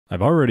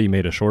I've already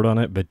made a short on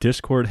it, but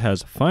Discord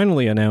has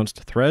finally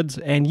announced Threads,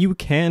 and you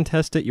can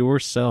test it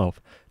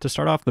yourself. To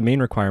start off, the main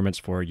requirements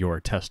for your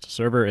test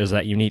server is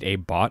that you need a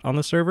bot on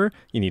the server,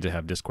 you need to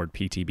have Discord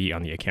PTB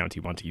on the account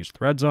you want to use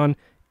Threads on,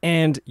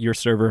 and your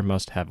server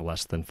must have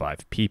less than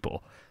 5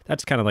 people.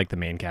 That's kind of like the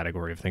main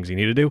category of things you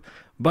need to do.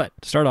 But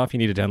to start off, you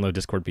need to download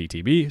Discord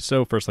PTB.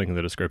 So first link in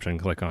the description,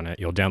 click on it.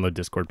 You'll download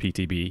Discord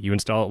PTB. You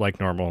install it like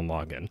normal and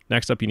log in.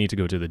 Next up, you need to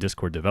go to the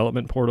Discord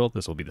development portal.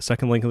 This will be the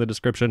second link in the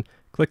description.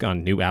 Click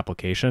on new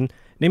application.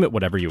 Name it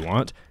whatever you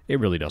want. It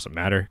really doesn't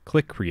matter.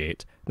 Click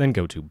create. Then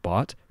go to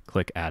bot.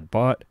 Click add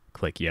bot.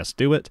 Click yes,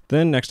 do it.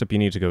 Then next up, you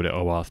need to go to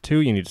OAuth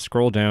 2. You need to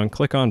scroll down,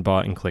 click on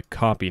bot, and click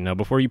copy. Now,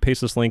 before you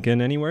paste this link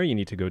in anywhere, you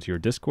need to go to your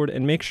Discord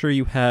and make sure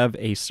you have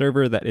a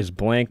server that is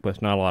blank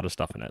with not a lot of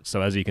stuff in it.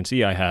 So as you can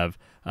see, I have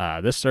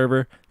this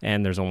server,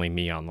 and there's only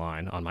me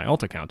online on my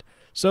alt account.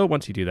 So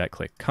once you do that,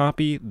 click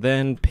copy,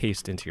 then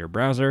paste into your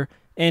browser,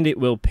 and it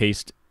will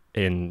paste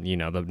in,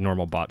 the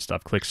normal bot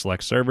stuff. Click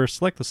select server,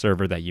 select the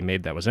server that you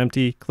made that was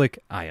empty, click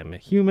I am a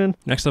human.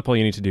 Next up, all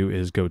you need to do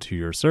is go to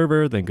your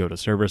server, then go to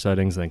server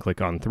settings, then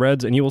click on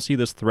threads, and you will see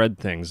this thread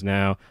things.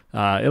 Now,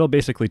 it'll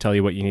basically tell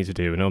you what you need to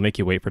do, and it'll make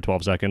you wait for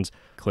 12 seconds.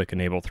 Click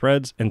enable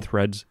threads, and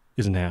threads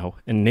is now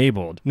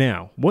enabled.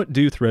 Now, what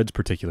do threads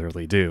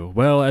particularly do?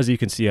 Well, as you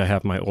can see, I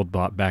have my old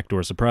bot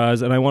backdoor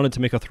surprise, and I wanted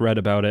to make a thread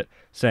about it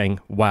saying,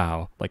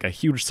 wow, like a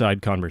huge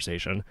side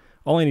conversation.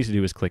 All I need to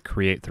do is click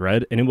create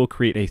thread, and it will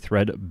create a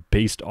thread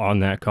based on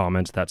that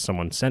comment that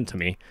someone sent to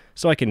me.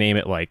 So I can name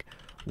it like,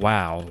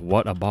 wow,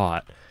 what a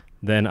bot.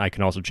 Then I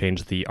can also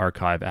change the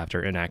archive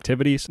after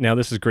inactivities. Now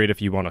this is great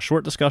if you want a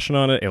short discussion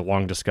on it, a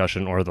long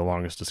discussion, or the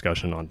longest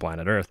discussion on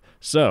planet Earth.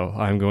 So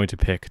I'm going to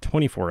pick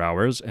 24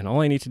 hours, and all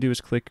I need to do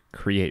is click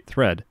create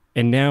thread.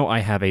 And now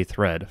I have a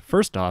thread.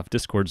 First off,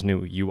 Discord's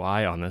new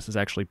UI on this is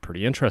actually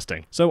pretty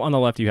interesting. So on the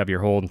left, you have your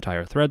whole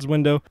entire threads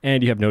window,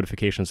 and you have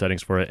notification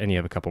settings for it, and you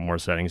have a couple more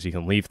settings. You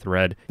can leave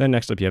thread. Then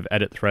next up, you have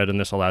edit thread, and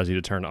this allows you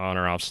to turn on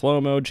or off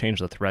slow mode, change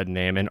the thread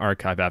name, and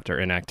archive after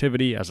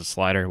inactivity as a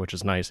slider, which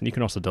is nice, and you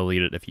can also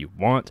delete it if you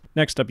want.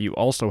 Next up, you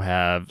also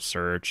have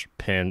search,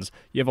 pins.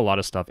 You have a lot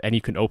of stuff, and you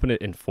can open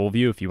it in full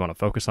view if you want to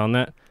focus on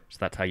that. So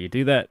that's how you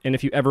do that. And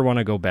if you ever want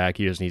to go back,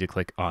 you just need to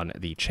click on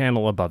the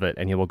channel above it,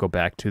 and you will go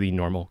back to the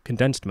normal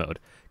condensed mode.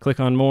 Click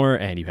on more,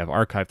 and you have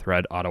archive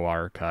thread, auto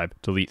archive,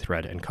 delete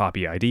thread, and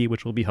copy ID,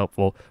 which will be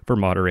helpful for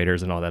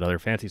moderators and all that other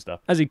fancy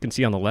stuff. As you can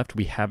see on the left,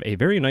 we have a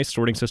very nice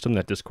sorting system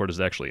that Discord has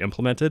actually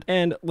implemented.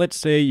 And let's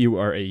say you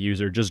are a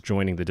user just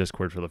joining the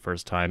Discord for the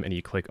first time, and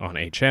you click on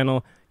a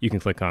channel. You can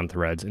click on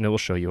threads, and it will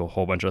show you a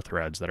whole bunch of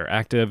threads that are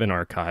active and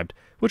archived,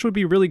 which would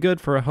be really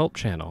good for a help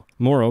channel.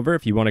 Moreover,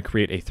 if you want to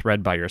create a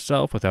thread by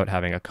yourself without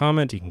having a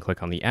comment, you can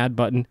click on the add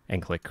button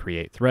and click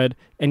create thread,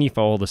 and you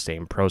follow the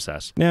same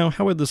process. Now,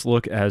 how would this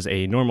look as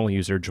a normal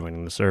user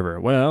joining the server?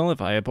 Well, if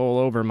I pull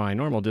over my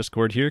normal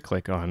Discord here,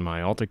 click on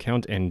my alt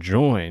account and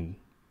join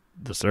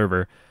the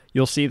server,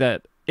 you'll see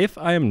that if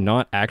I am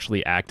not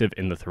actually active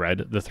in the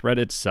thread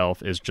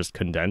itself is just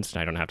condensed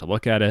and I don't have to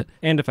look at it.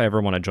 And if I ever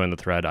want to join the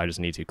thread, I just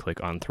need to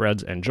click on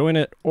threads and join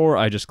it, or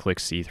I just click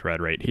see thread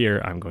right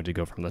here. I'm going to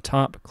go from the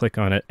top, click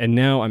on it, and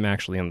now I'm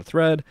actually in the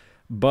thread,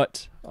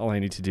 but all I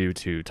need to do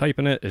to type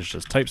in it is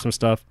just type some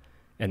stuff,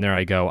 and there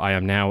I go. I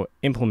am now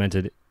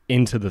implemented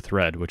into the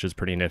thread, which is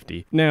pretty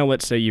nifty. Now,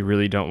 let's say you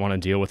really don't want to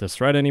deal with this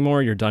thread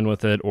anymore, you're done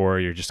with it,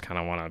 or you just kind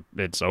of want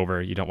to, it's over,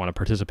 you don't want to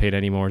participate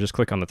anymore, just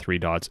click on the 3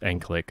 dots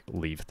and click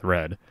leave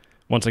thread.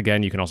 Once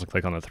again, you can also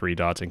click on the 3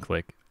 dots and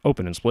click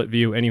open in split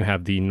view, and you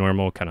have the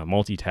normal kind of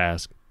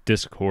multitask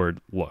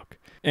Discord look.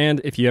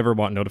 And if you ever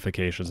want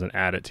notifications and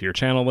add it to your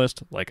channel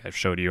list, like I've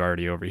showed you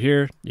already over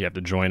here, you have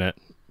to join it.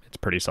 It's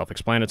pretty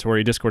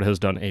self-explanatory. Discord has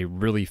done a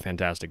really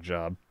fantastic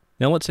job.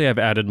 Now let's say I've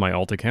added my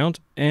alt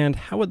account, and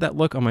how would that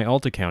look on my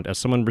alt account as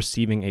someone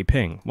receiving a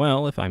ping?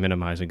 Well, if I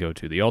minimize and go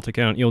to the alt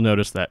account, you'll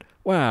notice that,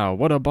 wow,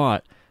 what a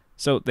bot.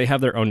 So they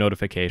have their own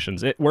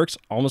notifications. It works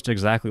almost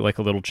exactly like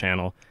a little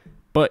channel,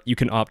 but you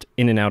can opt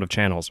in and out of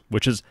channels,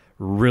 which is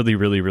really,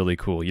 really, really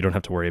cool. You don't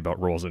have to worry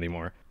about roles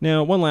anymore.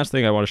 Now, one last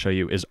thing I want to show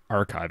you is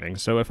archiving.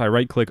 So if I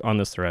right click on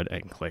this thread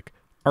and click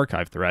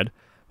archive thread,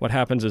 what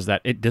happens is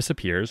that it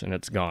disappears and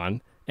it's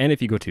gone. And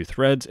if you go to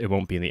threads, it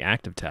won't be in the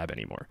active tab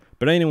anymore.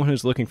 But anyone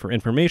who's looking for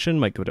information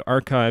might go to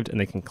archived and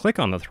they can click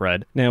on the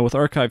thread. Now with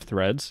archived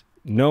threads,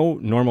 no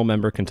normal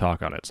member can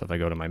talk on it. So if I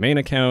go to my main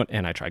account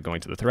and I try going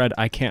to the thread,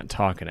 I can't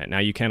talk in it. Now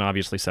you can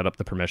obviously set up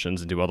the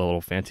permissions and do all the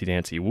little fancy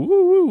dancy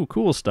woo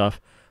cool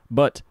stuff,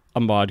 but a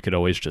mod could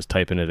always just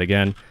type in it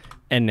again.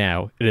 And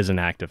now it is an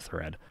active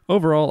thread.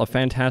 Overall, a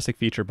fantastic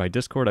feature by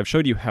Discord. I've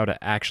showed you how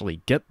to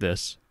actually get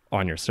this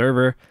on your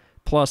server.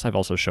 Plus, I've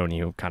also shown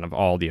you kind of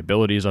all the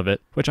abilities of it,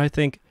 which I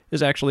think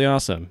is actually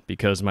awesome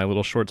because my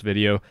little shorts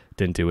video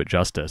didn't do it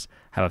justice.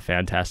 Have a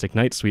fantastic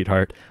night,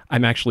 sweetheart.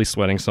 I'm actually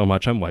sweating so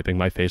much I'm wiping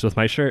my face with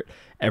my shirt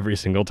every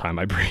single time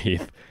I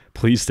breathe.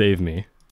 Please save me.